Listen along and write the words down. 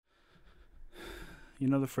You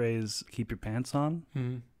know the phrase, keep your pants on?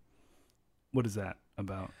 Mm-hmm. What is that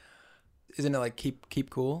about? Isn't it like keep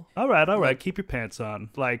cool? All right. Keep your pants on.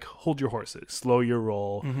 Like, hold your horses. Slow your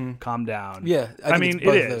roll. Calm down. Yeah. I mean, it's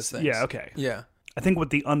both it of those is. things. Yeah, okay. Yeah. I think what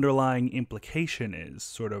the underlying implication is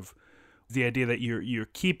sort of the idea that you're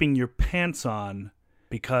keeping your pants on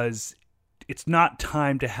because it's not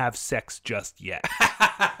time to have sex just yet.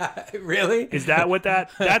 Really? Is that what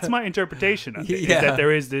that's my interpretation of it. Yeah. Is that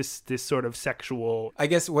there is this sort of sexual, I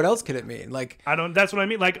guess what else could it mean? Like, that's what I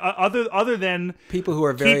mean. Like other than people who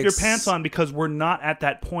are very keep your pants on, because we're not at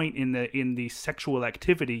that point in the sexual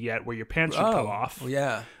activity yet where your pants should come off.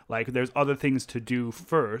 Yeah. Like, there's other things to do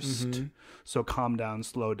first. So calm down,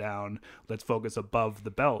 slow down. Let's focus above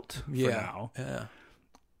the belt for now. Yeah.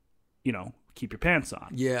 You know, keep your pants on.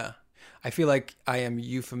 Yeah. I feel like I am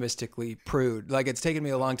euphemistically prude. Like, it's taken me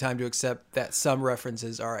a long time to accept that some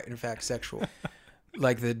references are, in fact, sexual.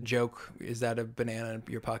 Like the joke, is that a banana in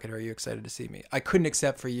your pocket? Or are you excited to see me? I couldn't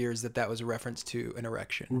accept for years that was a reference to an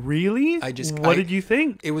erection. Really? What did you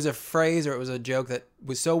think? It was a phrase or it was a joke that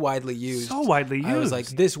was so widely used. I was like,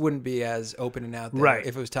 this wouldn't be as open and out there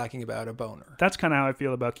if it was talking about a boner. That's kind of how I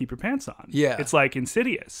feel about keep your pants on. Yeah. It's like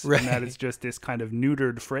Insidious. Right. And that it's just this kind of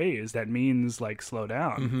neutered phrase that means like slow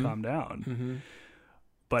down, calm down.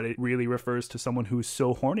 But it really refers to someone who's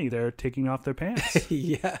so horny they're taking off their pants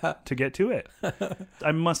to get to it.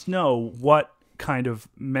 I must know what kind of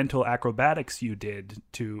mental acrobatics you did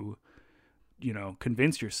to,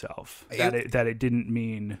 convince yourself that it didn't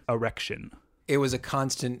mean erection. It was a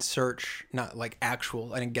constant search, not like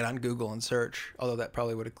actual. I didn't get on Google and search, although that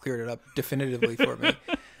probably would have cleared it up definitively for me.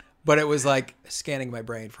 But it was like scanning my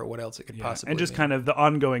brain for what else it could possibly and just mean. kind of the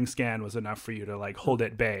ongoing scan was enough for you to like hold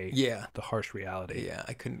at bay the harsh reality. Yeah,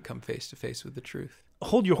 I couldn't come face to face with the truth.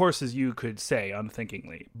 Hold your horses, you could say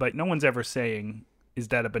unthinkingly, but no one's ever saying, is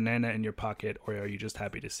that a banana in your pocket or are you just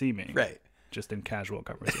happy to see me? Right. Just in casual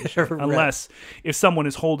conversation. Unless if someone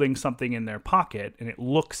is holding something in their pocket and it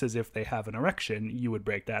looks as if they have an erection, you would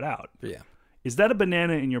break that out. Yeah. Is that a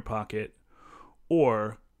banana in your pocket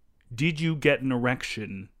or did you get an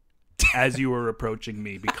erection as you were approaching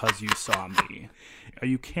me because you saw me? Are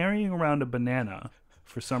you carrying around a banana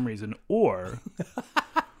for some reason? Or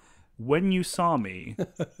when you saw me,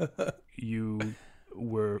 you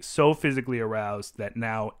were so physically aroused that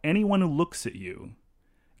now anyone who looks at you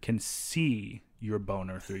can see your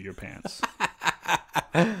boner through your pants?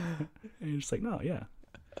 And you're just like, no, yeah.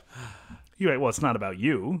 You're right. Well, it's not about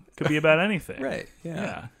you. It could be about anything. Right.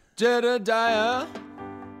 Yeah. Jedediah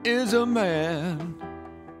is a man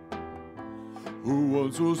who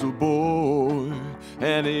once was a boy,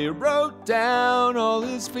 and he wrote down all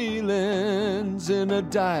his feelings in a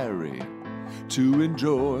diary to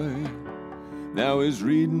enjoy. Now he's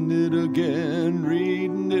reading it again,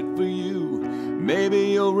 reading it for you. Maybe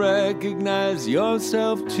you'll recognize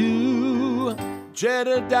yourself too.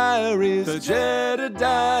 Jeddah Diaries, the Jeddah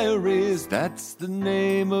Diaries, that's the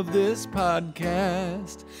name of this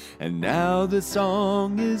podcast. And now the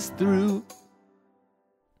song is through.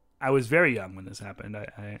 I was very young when this happened.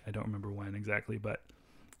 I don't remember when exactly, but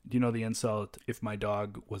do you know the insult, if my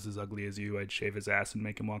dog was as ugly as you, I'd shave his ass and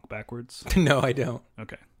make him walk backwards? No, I don't.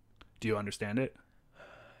 Okay. Do you understand it?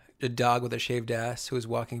 A dog with a shaved ass who is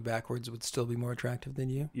walking backwards would still be more attractive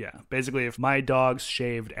than you? Yeah. Basically, if my dog's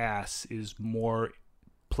shaved ass is more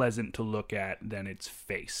pleasant to look at than its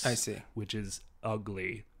face. I see. Which is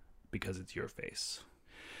ugly because it's your face.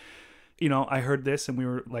 You know, I heard this and we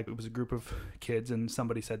were like, it was a group of kids and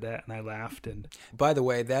somebody said that and I laughed. And by the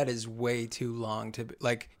way, that is way too long to be,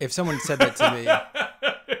 like, if someone said that to me,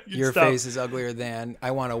 your face is uglier than,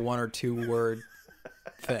 I want a 1 or 2 word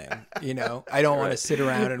thing, you know? I don't want to sit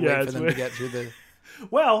around and wait for them to get through the...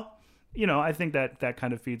 Well, you know, I think that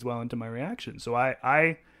kind of feeds well into my reaction. So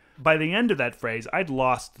I by the end of that phrase, I'd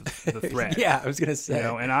lost the thread. Yeah, I was going to say. You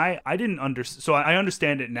know, and I didn't understand. So I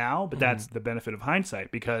understand it now, but that's the benefit of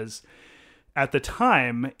hindsight, because at the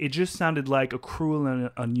time, it just sounded like a cruel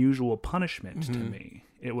and unusual punishment to me.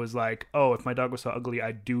 It was like, oh, if my dog was so ugly,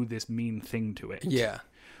 I'd do this mean thing to it. Yeah.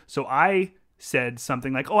 So I said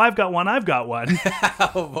something like, oh, I've got one.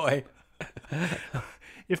 Oh, boy.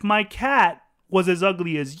 If my cat was as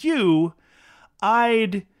ugly as you,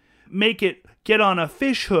 I'd make it get on a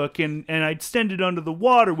fish hook and I'd send it under the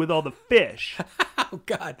water with all the fish. Oh,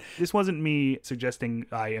 God. This wasn't me suggesting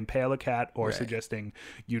I impale a cat or suggesting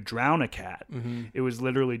you drown a cat. It was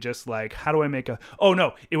literally just like, how do I make a... Oh,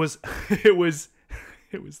 no. It was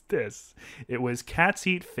this. It was cats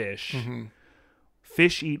eat fish.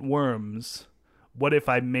 Fish eat worms. what if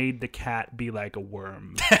I made the cat be like a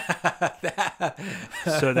worm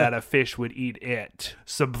so that a fish would eat it,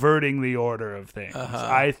 subverting the order of things?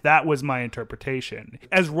 That was my interpretation.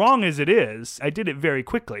 As wrong as it is, I did it very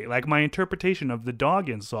quickly. Like, my interpretation of the dog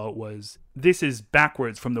insult was, this is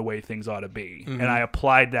backwards from the way things ought to be. And I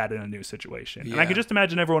applied that in a new situation. And I could just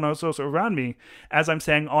imagine everyone else also around me, as I'm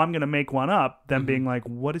saying, oh, I'm going to make one up, them being like,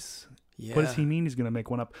 what does he mean he's going to make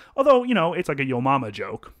one up? Although, it's like a Yo Mama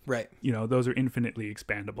joke. Right. Those are infinitely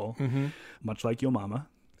expandable, much like Yo Mama.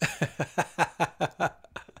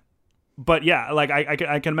 But yeah, like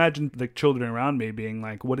I can imagine the children around me being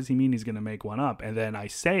like, what does he mean he's going to make one up? And then I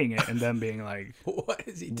saying it and them being like, what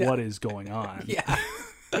is going on? Yeah.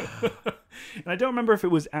 And I don't remember if it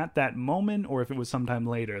was at that moment or if it was sometime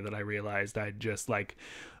later that I realized I'd just like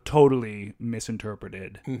totally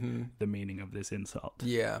misinterpreted the meaning of this insult.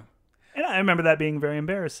 Yeah. And I remember that being very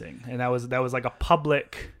embarrassing. And that was like a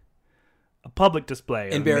public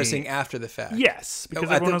display. Embarrassing after the fact. Yes. Because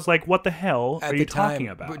everyone was like, what the hell are you talking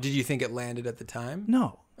about? Did you think it landed at the time?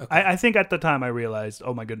 No. Okay. I think at the time I realized,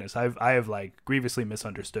 oh my goodness, I have like grievously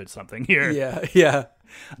misunderstood something here. Yeah, yeah.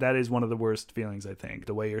 That is one of the worst feelings, I think.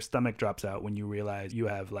 The way your stomach drops out when you realize you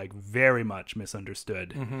have like very much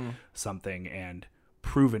misunderstood something and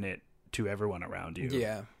proven it to everyone around you.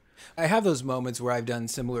 Yeah. I have those moments where I've done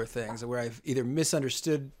similar things, where I've either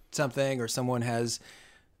misunderstood something or someone has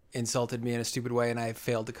insulted me in a stupid way and I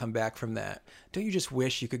failed to come back from that. Don't you just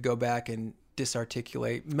wish you could go back and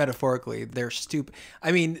disarticulate metaphorically? They're stupid.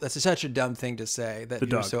 I mean, that's such a dumb thing to say that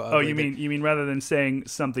you're so ugly. Oh, you mean rather than saying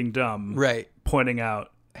something dumb, right? Pointing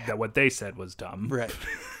out that what they said was dumb, right?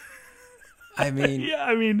 I mean, yeah.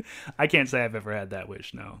 I mean, I can't say I've ever had that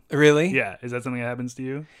wish. No, really? Yeah. Is that something that happens to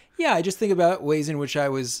you? Yeah, I just think about ways in which I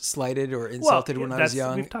was slighted or insulted when I was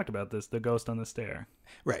young. We've talked about this. The ghost on the stair.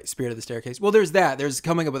 Right, Spirit of the Staircase. Well, there's that. There's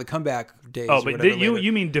coming up with a comeback days. Oh, but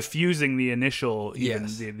you mean diffusing the initial, the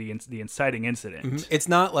inciting incident? Mm-hmm. It's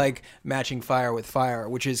not like matching fire with fire,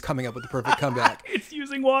 which is coming up with the perfect comeback. It's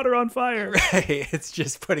using water on fire. Right, it's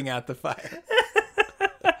just putting out the fire.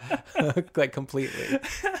 Like completely.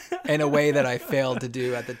 In a way that I failed to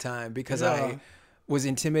do at the time because I was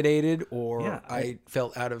intimidated or I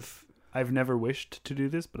felt out of... I've never wished to do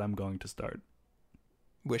this, but I'm going to start.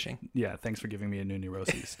 Wishing. Yeah, thanks for giving me a new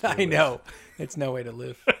neuroses. I know. It's no way to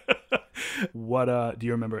live. What do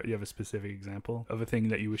you remember? Do you have a specific example of a thing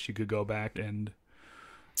that you wish you could go back and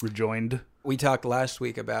rejoined? We talked last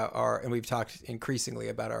week about and we've talked increasingly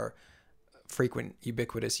about our frequent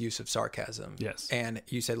ubiquitous use of sarcasm. Yes. And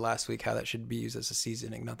you said last week how that should be used as a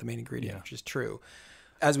seasoning, not the main ingredient, which is true.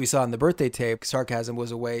 As we saw in the birthday tape, sarcasm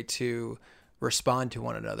was a way to respond to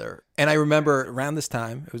one another. And I remember around this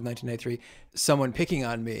time, it was 1993, someone picking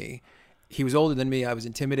on me. He was older than me. I was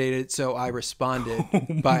intimidated. So I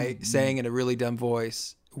responded by saying in a really dumb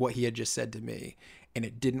voice what he had just said to me. And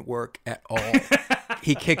it didn't work at all.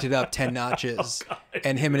 He kicked it up 10 notches.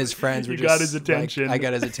 And him and his friends were just... got his attention. Like, I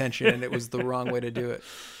got his attention, and it was the wrong way to do it.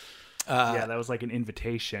 Yeah, that was like an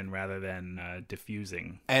invitation rather than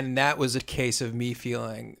diffusing. And that was a case of me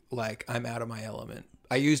feeling like I'm out of my element.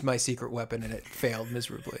 I used my secret weapon and it failed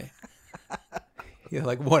miserably. You're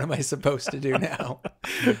like, what am I supposed to do now?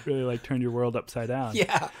 Really like turned your world upside down.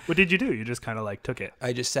 Yeah. What did you do? You just kind of like took it.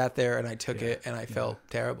 I just sat there and I took it and I felt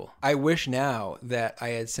terrible. I wish now that I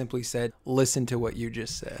had simply said, listen to what you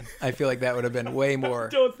just said. I feel like that would have been way more.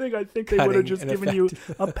 I think they would have just given you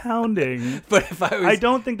a pounding. But if I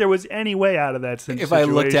don't think there was any way out of that situation. If I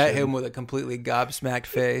looked at him with a completely gobsmacked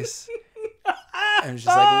face and was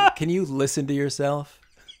just like, can you listen to yourself?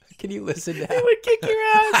 Can you listen to him? He would kick your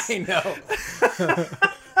ass. I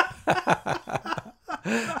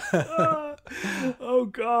know. Oh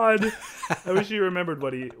God! I wish you remembered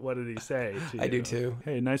what did he say to you. I do too.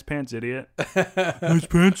 Hey, nice pants, idiot. Nice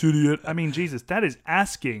pants, idiot. I mean, Jesus, that is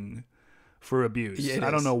asking for abuse. Yeah,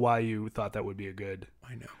 I don't know why you thought that would be a good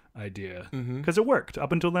idea. Mm-hmm. Because it worked.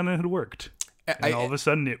 Up until then, it had worked. And all of a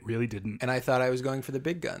sudden, it really didn't. And I thought I was going for the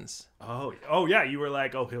big guns. Oh yeah. You were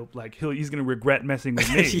like, he's gonna regret messing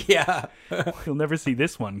with me. Yeah, he'll never see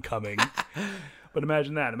this one coming. But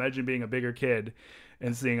imagine that. Imagine being a bigger kid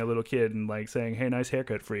and seeing a little kid and like saying, "Hey, nice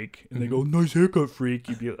haircut, freak," and they go, "Nice haircut, freak."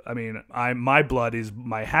 My blood is,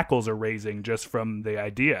 my hackles are raising just from the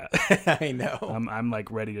idea. I know. I'm like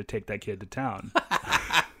ready to take that kid to town.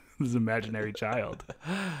 This imaginary child,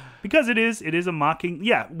 because it is a mocking.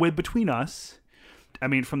 Yeah, between us. I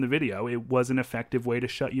mean, from the video, it was an effective way to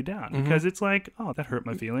shut you down because it's like, oh, that hurt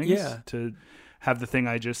my feelings. Yeah. To have the thing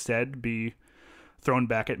I just said be thrown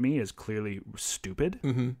back at me is clearly stupid.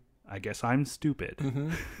 Mm-hmm. I guess I'm stupid.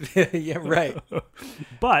 Yeah, right.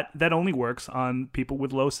 But that only works on people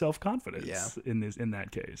with low self-confidence Yeah. in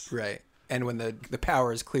that case. Right. And when the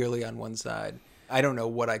power is clearly on one side, I don't know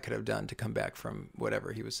what I could have done to come back from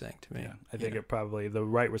whatever he was saying to me. Yeah, I think it probably the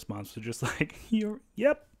right response was just like,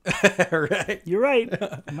 yep, Right. you're right.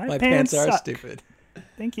 My pants are suck. stupid.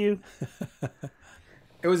 Thank you.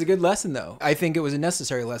 It was a good lesson, though. I think it was a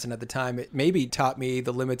necessary lesson at the time. It maybe taught me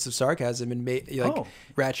the limits of sarcasm and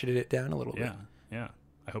ratcheted it down a little bit. Yeah.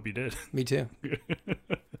 I hope you did. Me too.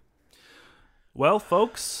 Well,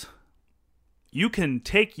 folks, you can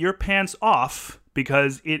take your pants off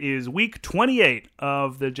because it is week 28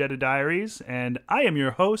 of the Jedediah Diaries, and I am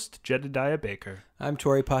your host, Jedediah Baker. I'm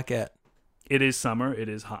Torrey Paquette. It is summer. It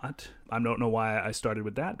is hot. I don't know why I started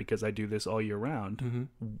with that because I do this all year round.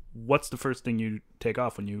 Mm-hmm. What's the first thing you take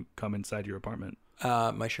off when you come inside your apartment?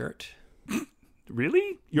 My shirt.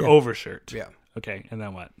 Really? Your overshirt? Yeah. Okay, and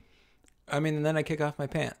then what? I mean, and then I kick off my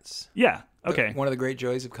pants. Yeah. Okay. One of the great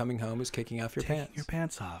joys of coming home is kicking off your pants. Your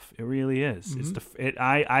pants off. It really is. Mm-hmm.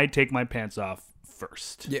 I take my pants off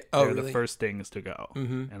first. Yeah. Oh, They're really? the first things to go,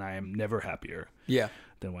 Mm-hmm. and I am never happier. Yeah.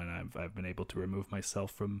 Than when I've been able to remove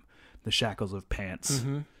myself from the shackles of pants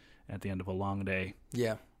at the end of a long day.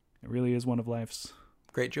 Yeah. It really is one of life's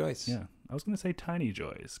great joys. Yeah. I was going to say tiny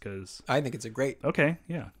joys because I think it's a great. Okay.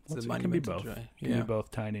 Yeah. It's a it can be both. Joy. It can be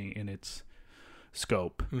both tiny in its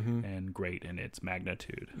scope and great in its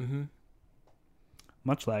magnitude. Mm-hmm.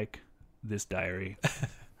 Much like this diary.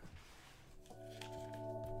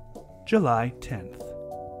 July 10th.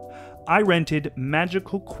 I rented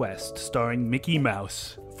Magical Quest starring Mickey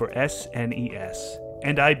Mouse for SNES,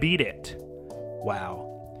 and I beat it. Wow.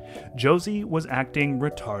 Josie was acting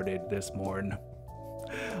retarded this morn.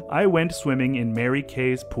 I went swimming in Mary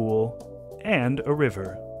Kay's pool and a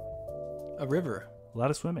river. A river? A lot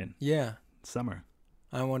of swimming. Yeah. Summer.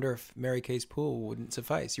 I wonder if Mary Kay's pool wouldn't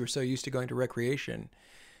suffice. You were so used to going to recreation,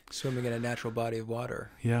 swimming in a natural body of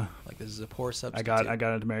water. Yeah. Like this is a poor substitute. I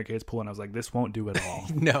got into Mary Kay's pool and I was like, this won't do at all.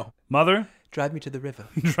 No. Mother? Drive me to the river.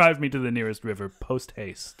 Drive me to the nearest river post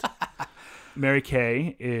haste. Mary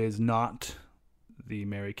Kay is not the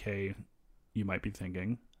Mary Kay you might be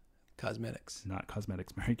thinking. Cosmetics. Not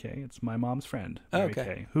Cosmetics Mary Kay. It's my mom's friend, Oh, Mary okay.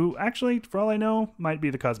 Kay, who actually, for all I know, might be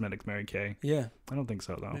the Cosmetics Mary Kay. Yeah. I don't think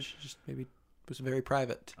so, though. She just maybe was very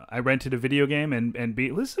private. I rented a video game and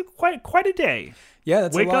beat. This is quite a day. Yeah,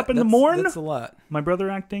 that's Wake a lot. up in the morn. That's a lot. My brother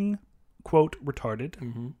acting, quote, retarded.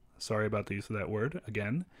 Mm-hmm. Sorry about the use of that word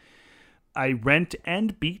again. I rent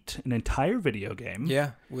and beat an entire video game.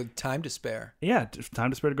 Yeah, with time to spare. Yeah, time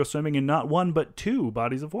to spare to go swimming in not one but two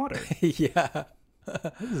bodies of water. Yeah.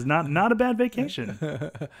 This is not a bad vacation.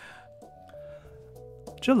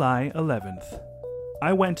 July 11th.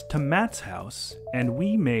 I went to Matt's house and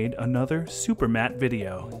we made another Super Matt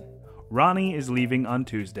video. Ronnie is leaving on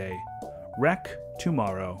Tuesday. Rec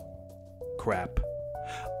tomorrow. Crap.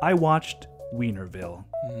 I watched Wienerville.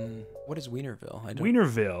 What is Wienerville? I don't.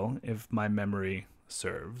 Wienerville, if my memory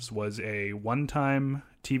serves, was a one-time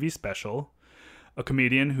TV special. A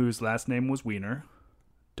comedian whose last name was Wiener,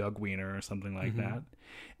 Doug Wiener or something like that.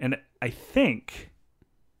 And I think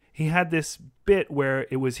he had this bit where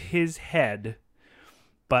it was his head,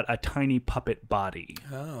 but a tiny puppet body.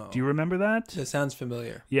 Oh. Do you remember that? That sounds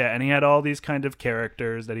familiar. Yeah, and he had all these kind of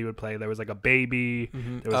characters that he would play. There was like a baby,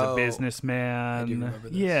 there was a businessman. I do remember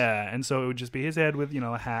this. Yeah, and so it would just be his head with,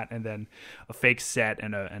 a hat and then a fake set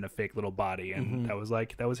and a fake little body, and that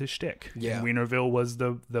was his shtick. Yeah. And Wienerville was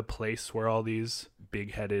the place where all these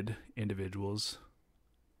big-headed individuals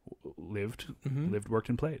lived, worked,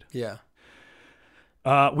 and played. Yeah.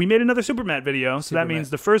 We made another Super Matt video, so that Super means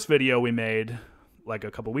Matt. the first video we made like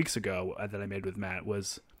a couple weeks ago that I made with Matt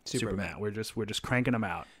was Super Matt. Matt. We're just cranking them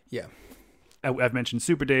out. Yeah. I've mentioned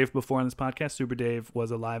Super Dave before on this podcast. Super Dave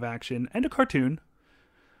was a live action and a cartoon.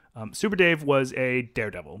 Super Dave was a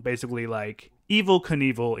daredevil, basically like Evel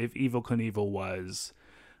Knievel if Evel Knievel was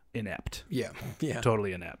inept. Yeah. Yeah.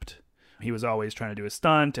 Totally inept. He was always trying to do a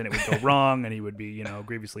stunt and it would go wrong and he would be,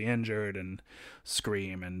 grievously injured and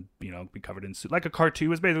scream and, be covered in like a cartoon. It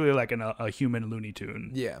was basically like a human Looney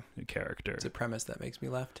Tune character. It's a premise that makes me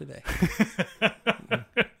laugh today.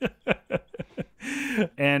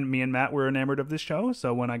 And me and Matt were enamored of this show.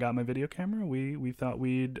 So when I got my video camera, we thought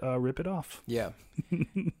we'd rip it off. Yeah.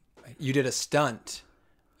 You did a stunt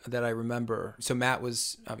that I remember. So Matt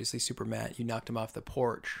was obviously Super Matt. You knocked him off the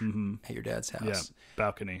porch at your dad's house. Yeah,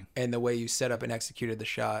 balcony. And the way you set up and executed the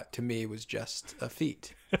shot, to me, was just a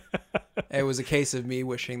feat. It was a case of me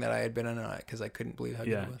wishing that I had been in on it because I couldn't believe how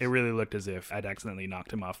good Yeah, it was. it really looked as if I'd accidentally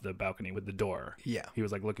knocked him off the balcony with the door. Yeah. He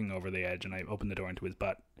was like looking over the edge, and I opened the door into his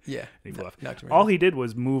butt. Yeah. And he flew off. Knocked him All right. he did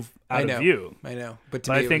was move out of view. I know. But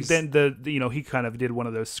to But me, I think it was, then he kind of did one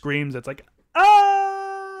of those screams that's like,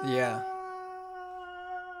 ah! Yeah.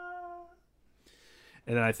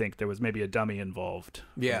 And then I think there was maybe a dummy involved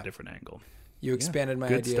from Yeah. a different angle. You expanded my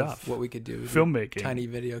Good idea stuff. of what we could do with Filmmaking. a tiny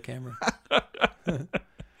video camera.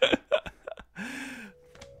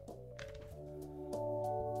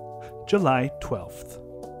 July 12th.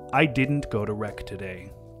 I didn't go to rec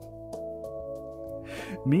today.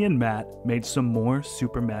 Me and Matt made some more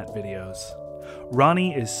Super Matt videos.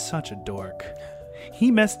 Ronnie is such a dork.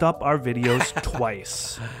 He messed up our videos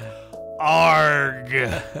twice. Arg!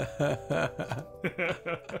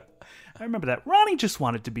 I remember that. Ronnie just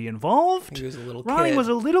wanted to be involved. He was a little Ronnie kid. was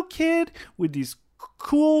a little kid with these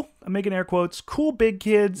cool, I'm making air quotes, cool big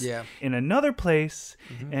kids Yeah. in another place.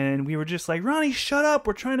 And we were just like, Ronnie, shut up.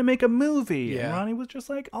 We're trying to make a movie. And Yeah. Ronnie was just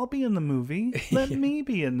like, I'll be in the movie. Let me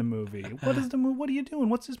be in the movie. What is the movie? What are you doing?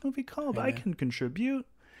 What's this movie called? I can contribute.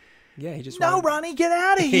 Yeah, he just No, wanted, Ronnie, get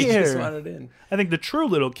out of he here. just wanted in. I think the true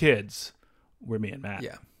little kids were me and Matt.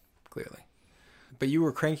 Yeah, clearly. But you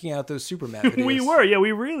were cranking out those Super Matt videos. We were. Yeah,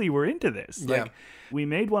 we really were into this. Yeah. Like, we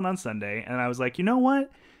made one on Sunday, and I was like, you know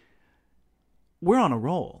what? We're on a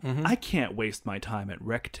roll. Mm-hmm. I can't waste my time at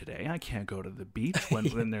rec today. I can't go to the beach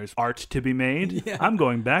when there's art to be made. Yeah. I'm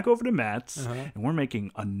going back over to Matt's, and we're making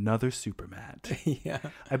another Super Matt. Yeah.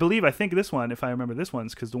 I think this one, if I remember this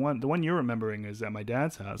one's, because the one you're remembering is at my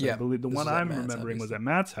dad's house. Yeah, I believe the this one was at I'm Matt's, remembering was obviously. at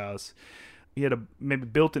Matt's house. He had maybe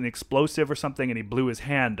built an explosive or something, and he blew his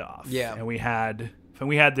hand off. Yeah. And we had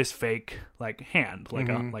this fake like hand, like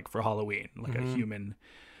like for Halloween, like a human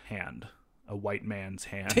hand, a white man's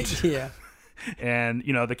hand. Yeah. And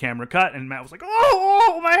the camera cut, and Matt was like,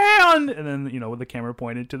 "Oh, my hand!" And then the camera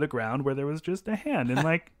pointed to the ground where there was just a hand, and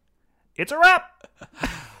like, it's a wrap.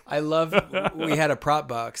 I love, we had a prop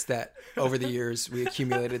box that over the years we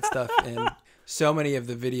accumulated stuff in. So many of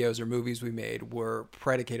the videos or movies we made were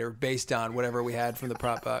predicated or based on whatever we had from the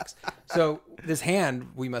prop box. So this hand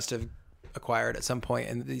we must have acquired at some point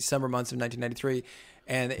in the summer months of 1993,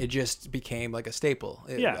 and it just became like a staple.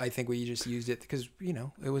 Yeah. I think we just used it because,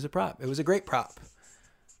 it was a prop. It was a great prop.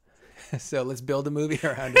 So let's build a movie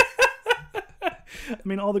around it. I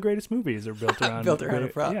mean, all the greatest movies are built around a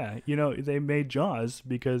prop. Yeah, they made Jaws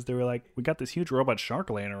because they were like, we got this huge robot shark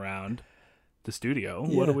laying around the studio.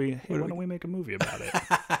 Yeah. Why don't we make a movie about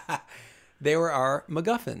it? They were our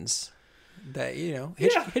MacGuffins. That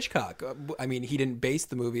Hitchcock. I mean, he didn't base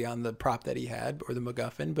the movie on the prop that he had or the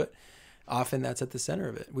MacGuffin, but often that's at the center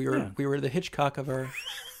of it. We were the Hitchcock of our.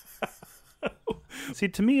 See,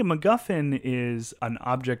 to me, a MacGuffin is an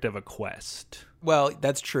object of a quest. Well,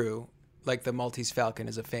 that's true. Like the Maltese Falcon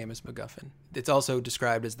is a famous MacGuffin. It's also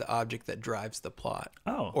described as the object that drives the plot.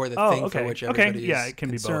 Oh. Or the Oh, thing okay. for which Okay, everybody yeah, is it can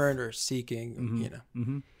be both. concerned or seeking.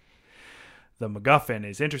 The MacGuffin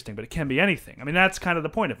is interesting, but it can be anything. I mean, that's kind of the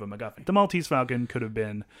point of a MacGuffin. The Maltese Falcon could have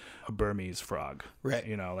been a Burmese frog. Right.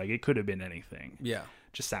 Like it could have been anything. Yeah.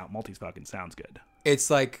 Just Maltese Falcon sounds good.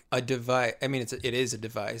 It's like a device. I mean, it is a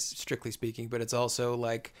device, strictly speaking, but it's also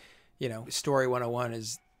like, story 101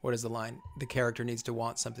 is, what is the line? The character needs to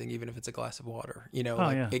want something, even if it's a glass of water.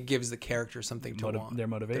 yeah. It gives the character something to want. Their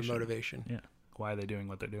motivation. Their motivation. Yeah. Why are they doing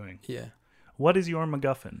what they're doing? Yeah. What is your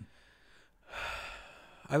MacGuffin?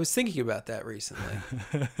 I was thinking about that recently.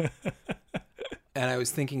 And I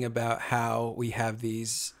was thinking about how we have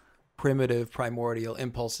these primitive, primordial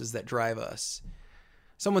impulses that drive us.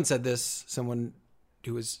 Someone said this, someone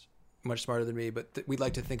who was much smarter than me, but we'd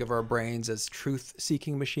like to think of our brains as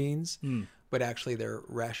truth-seeking machines, but actually they're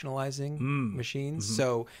rationalizing machines.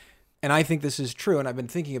 So, and I think this is true, and I've been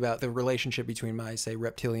thinking about the relationship between my, say,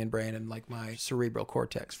 reptilian brain and like my cerebral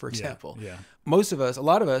cortex, for example. Yeah. A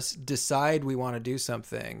lot of us decide we want to do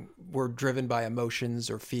something. We're driven by emotions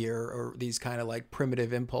or fear or these kind of like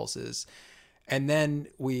primitive impulses. And then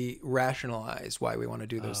we rationalize why we want to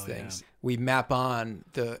do those things. Yeah. We map on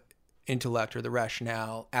the intellect or the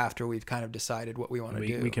rationale after we've kind of decided what we want to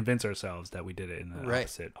do. We convince ourselves that we did it in the Right.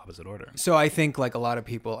 opposite order. So I think, like a lot of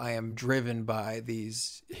people, I am driven by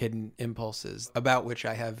these hidden impulses about which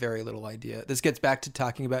I have very little idea. This gets back to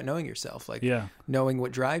talking about knowing yourself, like knowing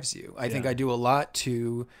what drives you. I think I do a lot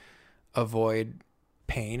to avoid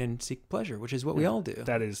pain and seek pleasure, which is what we all do.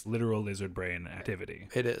 That is literal lizard brain activity.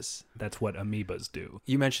 It is. That's what amoebas do.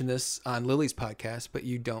 You mentioned this on Lily's podcast, but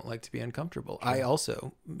you don't like to be uncomfortable. Sure. I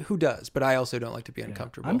also, who does, but I also don't like to be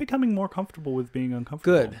uncomfortable. I'm becoming more comfortable with being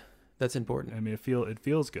uncomfortable. Good. That's important. I mean, it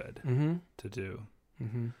feels good to do.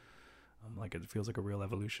 Like it feels like a real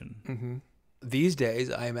evolution. Mm-hmm. These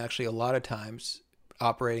days, I am actually a lot of times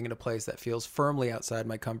operating in a place that feels firmly outside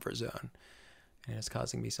my comfort zone. And it's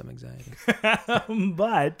causing me some anxiety.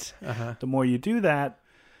 But the more you do that,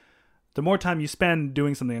 the more time you spend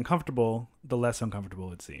doing something uncomfortable, the less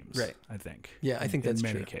uncomfortable it seems. Right. I think. Yeah, I think that's in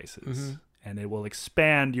many true. cases. Mm-hmm. And it will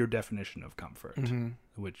expand your definition of comfort, Mm-hmm.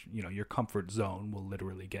 which, your comfort zone will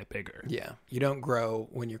literally get bigger. Yeah. You don't grow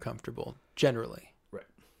when you're comfortable, generally. Right.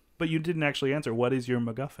 But you didn't actually answer. What is your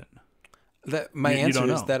MacGuffin? My You answer don't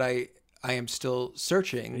is know. that I am still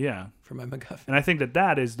searching Yeah. for my MacGuffin. And I think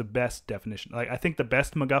that is the best definition. Like, I think the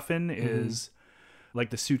best MacGuffin is like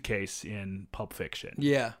the suitcase in Pulp Fiction.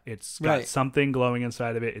 Yeah. It's got Right. something glowing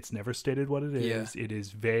inside of it. It's never stated what it is. Yeah. It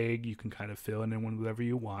is vague. You can kind of fill in whatever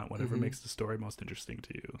you want, whatever makes the story most interesting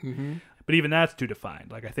to you. Mm-hmm. But even that's too defined.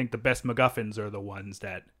 Like, I think the best MacGuffins are the ones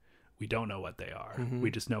that we don't know what they are. Mm-hmm. We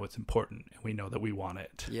just know it's important, and we know that we want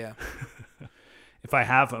it. Yeah. If I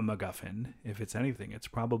have a MacGuffin, if it's anything, it's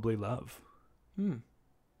probably love. I'm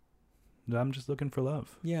just looking for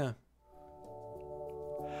love. Yeah.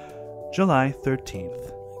 July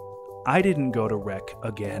 13th. I didn't go to rec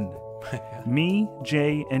again. Me,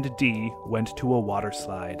 Jay, and D went to a water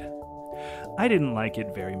slide. I didn't like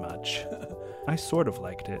it very much. I sort of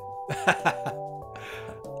liked it.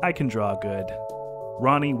 I can draw good.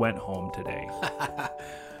 Ronnie went home today.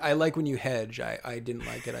 I like when you hedge. I didn't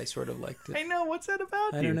like it. I sort of liked it. I know. What's that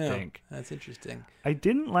about, I do don't you know. think? That's interesting. I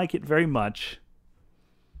didn't like it very much.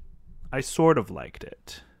 I sort of liked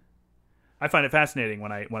it. I find it fascinating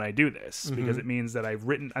when I do this because it means that I've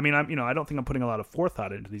written. I mean, I don't think I'm putting a lot of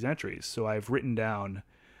forethought into these entries, so I've written down,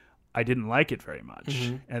 I didn't like it very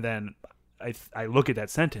much, and then I look at that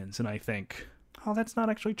sentence and I think, oh, that's not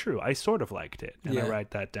actually true. I sort of liked it, and I write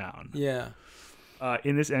that down. Yeah.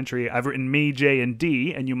 In this entry, I've written me, J, and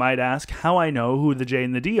D, and you might ask how I know who the J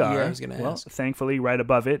and the D are. Yeah, I was going to ask. Thankfully, right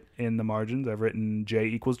above it in the margins, I've written J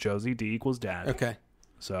equals Josie, D equals Dad. Okay.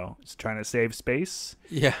 So it's trying to save space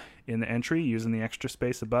Yeah. in the entry, using the extra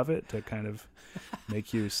space above it to kind of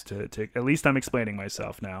make use to at least I'm explaining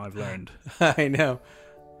myself now. I've learned. I know.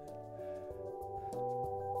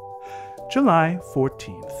 July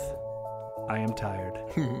 14th. I am tired.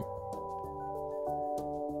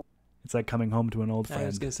 It's like coming home to an old friend. I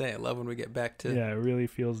was going to say, I love when we get back to... Yeah, it really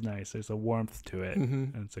feels nice. There's a warmth to it,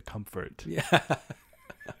 and it's a comfort. Yeah. Like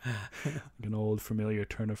an old familiar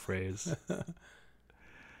turn of phrase.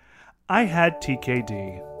 I had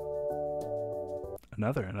TKD.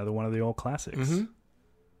 Another one of the old classics.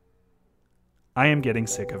 I am getting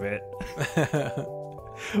sick of it.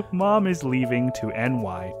 Mom is leaving to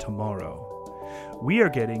NY tomorrow. We are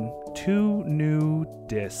getting 2 new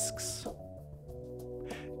discs.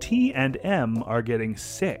 T and M are getting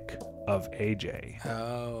sick of AJ.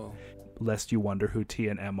 Oh. Lest you wonder who T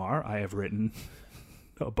and M are, I have written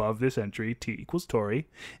above this entry, T equals Torrey,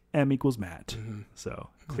 M equals Matt. So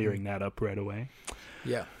clearing that up right away.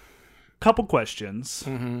 Yeah. Couple questions.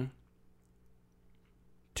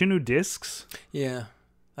 2 new discs? Yeah.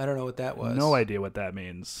 I don't know what that was. No idea what that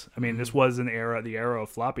means. I mean, this was the era of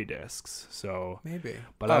floppy disks. So Maybe.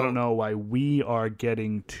 But I don't know why we are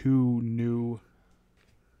getting 2 new...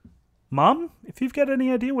 Mom, if you've got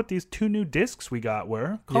any idea what these 2 new discs we got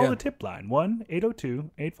were, call the tip line,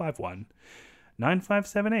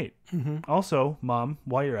 1-802-851-9578. Also, Mom,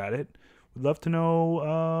 while you're at it, we'd love to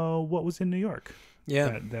know what was in New York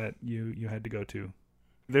that you had to go to.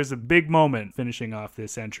 There's a big moment finishing off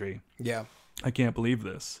this entry. Yeah. I can't believe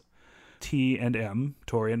this. T and M,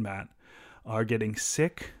 Torrey and Matt, are getting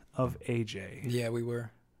sick of AJ. Yeah, we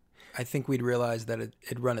were. I think we'd realized that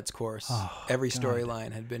it'd run its course. Every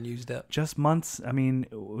storyline had been used up. Just months. I mean,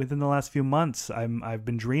 within the last few months, I've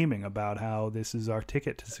been dreaming about how this is our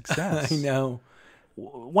ticket to success. I know.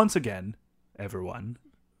 Once again, everyone,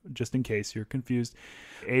 just in case you're confused,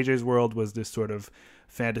 AJ's world was this sort of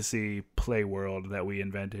fantasy play world that we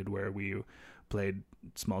invented where we played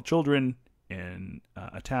small children in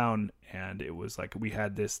a town, and it was like we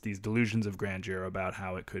had these delusions of grandeur about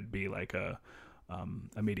how it could be like a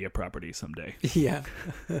media property someday. Yeah.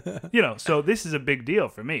 So this is a big deal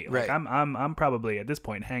for me. Like Right. I'm probably at this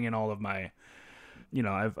point hanging all of my,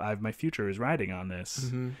 I've my future is riding on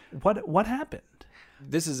this. What happened?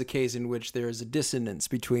 This is a case in which there is a dissonance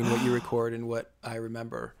between what you record and what I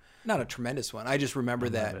remember. Not a tremendous one. I just remember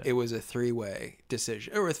that it was a 3-way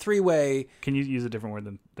decision, or a 3-way. Can you use a different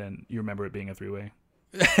word than you remember it being a 3-way?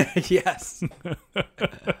 Yes.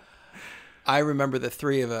 I remember the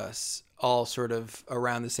 3 of us all sort of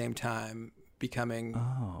around the same time becoming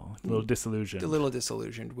a little disillusioned. A little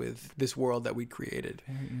disillusioned with this world that we created.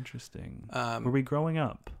 Very interesting. Were we growing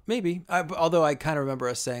up? Maybe. Although I kind of remember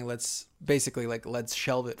us saying, let's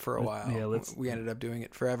shelve it for a while. Yeah, we ended up doing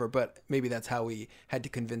it forever, but maybe that's how we had to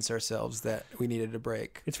convince ourselves that we needed a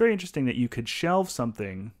break. It's very interesting that you could shelve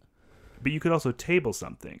something, but you could also table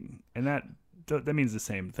something, and that means the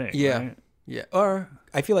same thing. Yeah. Right? Yeah. Or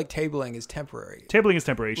I feel like tabling is temporary. Tabling is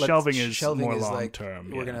temporary. Shelving is more is long term.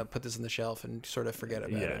 We're going to put this on the shelf and sort of forget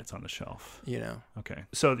about it. Yeah, it's on the shelf. You know. Okay.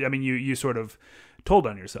 So, I mean, you sort of told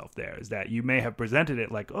on yourself there is that you may have presented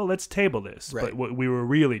it like, oh, let's table this. Right. But what we were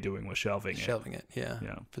really doing was shelving it. Shelving it, yeah.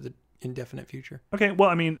 Yeah. For the indefinite future. Okay. Well,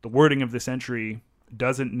 I mean, the wording of this entry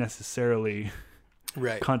doesn't necessarily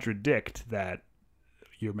right. contradict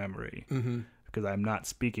your memory. Mm-hmm. Because I'm not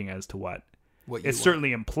speaking as to what you it's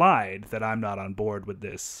certainly implied that I'm not on board with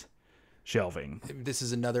this shelving. This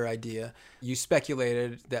is another idea. You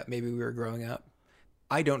speculated that maybe we were growing up.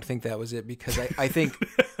 I don't think that was it, because I think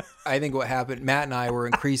I think what happened, Matt and I were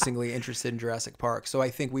increasingly interested in Jurassic Park. So I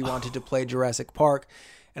think we wanted to play Jurassic Park.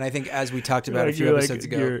 And I think, as we talked about a few episodes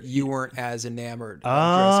ago, you weren't as enamored of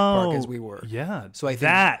Jurassic Park as we were. Yeah. So I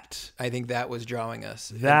think that was drawing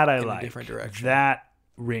us in a different direction. That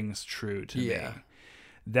rings true to me. Yeah.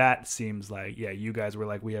 That seems like, you guys were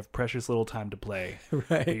like, we have precious little time to play.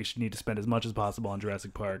 Right. We need to spend as much as possible on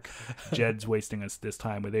Jurassic Park. Jed's wasting us this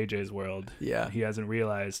time with AJ's World. Yeah. He hasn't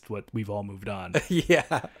realized what we've all moved on.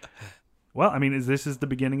 Yeah. Well, I mean, this is the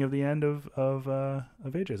beginning of the end of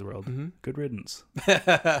AJ's World. Mm-hmm. Good riddance,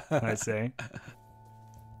 I say.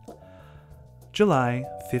 July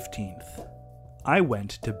 15th. I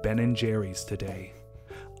went to Ben & Jerry's today.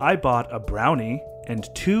 I bought a brownie and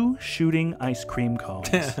 2 shooting ice cream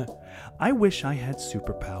cones. I wish I had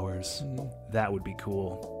superpowers. That would be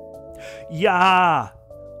cool. Yeah!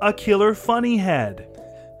 A killer funny head.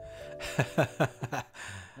 All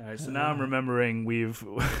right, so now I'm remembering we've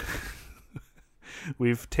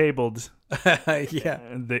tabled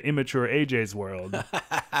the immature AJ's World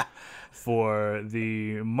for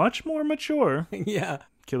the much more mature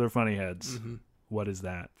killer funny heads. Mm-hmm. What is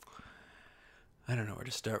that? I don't know where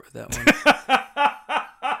to start with that one.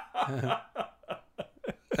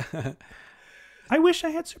 I wish I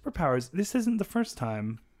had superpowers. This isn't the first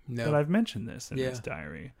time that I've mentioned this in this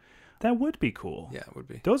diary. That would be cool. Yeah, it would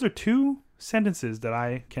be. Those are 2 sentences that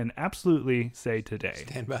I can absolutely say today.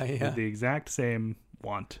 Stand by, yeah. With the exact same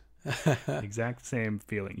want, the exact same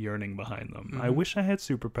feeling, yearning behind them. Mm-hmm. I wish I had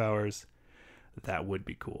superpowers. That would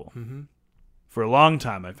be cool. Mm-hmm. For a long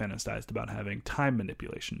time, I fantasized about having time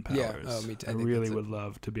manipulation powers. Yeah, me too. I really would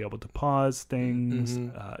love to be able to pause things,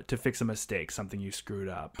 to fix a mistake, something you screwed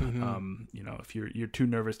up. Mm-hmm. If you're too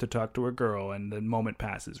nervous to talk to a girl and the moment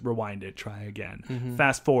passes, rewind it, try again. Mm-hmm.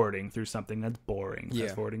 Fast forwarding through something that's boring.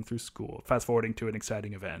 Fast forwarding through school. Fast forwarding to an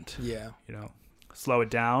exciting event. Yeah. Slow it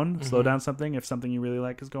down. Mm-hmm. Slow down something if something you really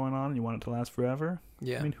like is going on and you want it to last forever.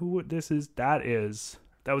 Yeah. I mean,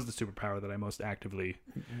 that was the superpower that I most actively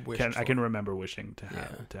can remember wishing to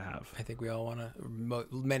have. I think we all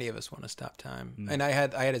many of us want to stop time. Mm. And I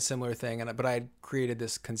had a similar thing, but I had created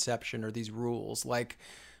this conception or these rules. Like,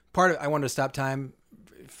 I wanted to stop time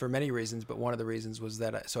for many reasons, but one of the reasons was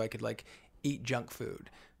that so I could eat junk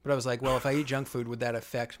food. But I was like, well, if I eat junk food, would that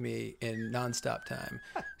affect me in nonstop time?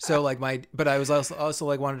 So but I was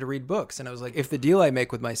also wanted to read books, and I was like, if the deal I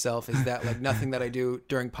make with myself is that nothing that I do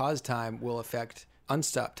during pause time will affect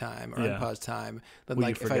unstop time or unpause time, then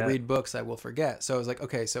if I read books, I will forget. So I was like,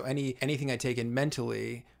 okay, so anything I take in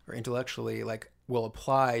mentally or intellectually will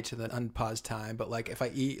apply to the unpause time, but if I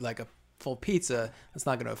eat a full pizza, that's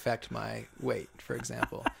not going to affect my weight, for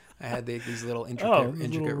example. I had these little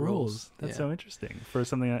intricate rules. That's so interesting for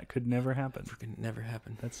something that could never happen.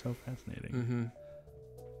 That's so fascinating.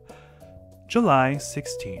 Mm-hmm. July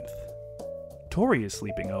 16th. Torrey is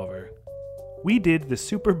sleeping over. We did the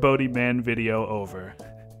Super Bodie Man video over.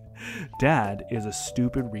 Dad is a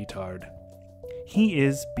stupid retard. He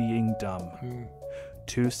is being dumb.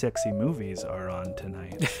 2 sexy movies are on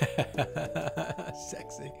tonight.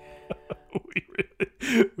 Sexy.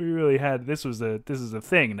 we really had this is a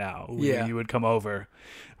thing now. You would come over,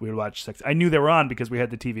 we would watch sex. I knew they were on because we had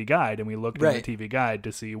the TV guide and we looked at the TV guide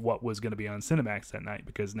to see what was going to be on Cinemax that night,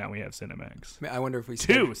 because now we have Cinemax. I wonder if we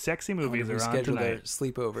 2 sexy movies are on tonight.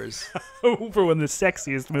 Sleepovers for when the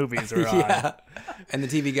sexiest movies are on. And the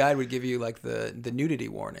TV guide would give you the nudity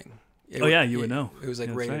warning. You would know. It was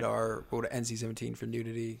rated R, NC-17 for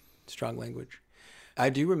nudity, strong language. I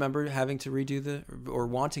do remember having to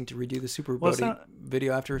wanting to redo the Super Bodie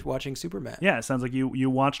video after watching Superman. Yeah, it sounds like you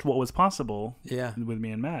watched what was possible with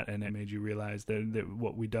me and Matt, and it made you realize that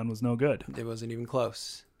what we'd done was no good. It wasn't even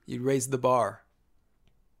close. You raised the bar.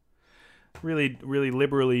 Really, really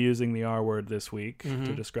liberally using the R word this week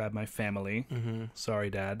to describe my family. Sorry,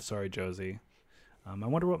 Dad. Sorry, Josie. I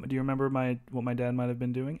wonder do you remember what my dad might have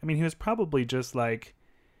been doing? I mean, he was probably just like,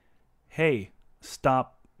 "Hey,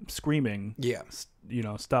 stop screaming. Yeah.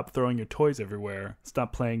 Stop throwing your toys everywhere.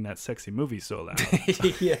 Stop playing that sexy movie so loud."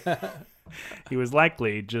 Yeah. He was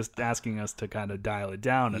likely just asking us to kind of dial it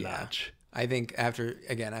down a notch. I think after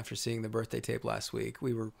seeing the birthday tape last week,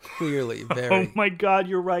 we were clearly very Oh my God,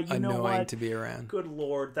 you're right. You know annoying what? to be around. Good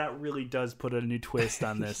Lord, that really does put a new twist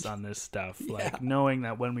on this stuff. Like knowing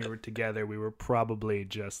that when we were together, we were probably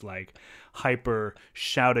just like hyper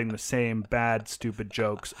shouting the same bad, stupid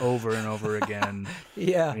jokes over and over again.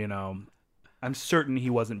 Yeah. I'm certain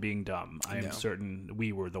he wasn't being dumb. I am certain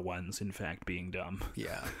we were the ones, in fact, being dumb.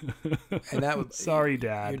 Yeah. And that was sorry,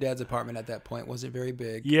 Dad. Your dad's apartment at that point wasn't very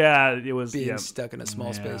big. Yeah, it was being stuck in a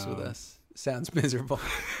small space with us. Sounds miserable.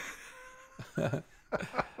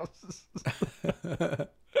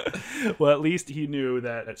 Well, at least he knew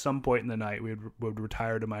that at some point in the night we would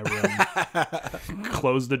retire to my room,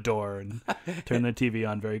 close the door, and turn the TV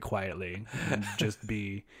on very quietly, and just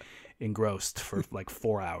be engrossed for like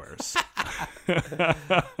 4 hours.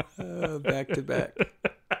 Back to back.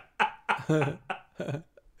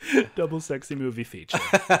 Double sexy movie feature.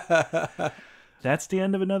 That's the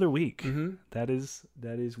end of another week. That is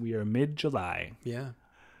we are mid-July. Yeah.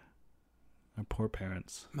 Our poor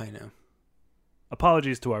parents. I know.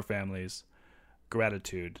 Apologies to our families.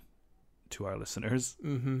 Gratitude to our listeners.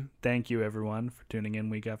 Thank you, everyone, for tuning in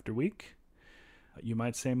week after week. You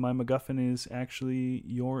might say my MacGuffin is actually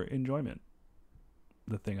your enjoyment.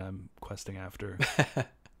 The thing I'm questing after.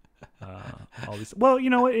 All these. Well, you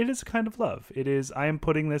know what? It is a kind of love. It is. I am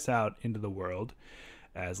putting this out into the world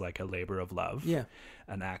as like a labor of love. Yeah.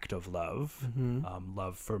 An act of love.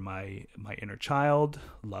 Love for my inner child.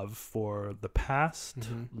 Love for the past.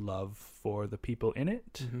 Love for the people in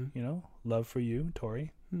it. Love for you,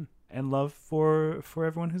 Torrey. And love for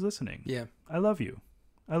everyone who's listening. Yeah. I love you.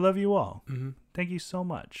 I love you all. Thank you so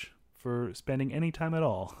much for spending any time at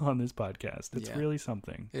all on this podcast. It's really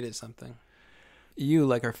something. It is something. You,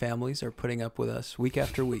 like our families, are putting up with us week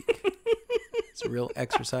after week. It's a real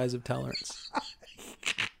exercise of tolerance.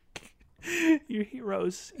 You're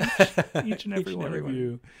heroes, each and every one of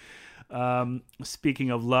you. Speaking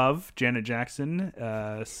of love, Janet Jackson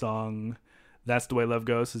song "That's the Way Love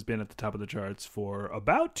Goes" has been at the top of the charts for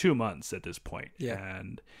about 2 months at this point. Yeah.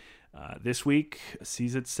 And this week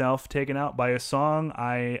sees itself taken out by a song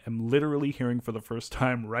I am literally hearing for the first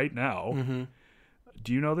time right now.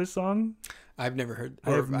 Do you know this song? I've never heard.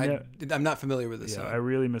 I'm not familiar with this song. I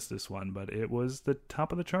really missed this one, but it was the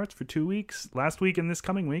top of the charts for 2 weeks, last week and this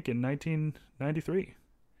coming week in 1993.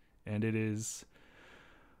 And it is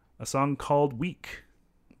a song called Weak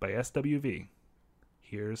by SWV.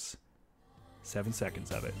 Here's 7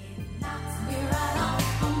 seconds of it.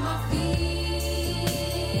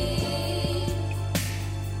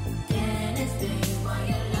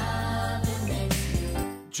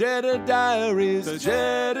 Jetta Diaries,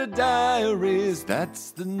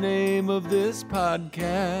 that's the name of this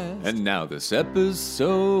podcast. And now this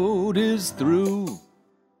episode is through.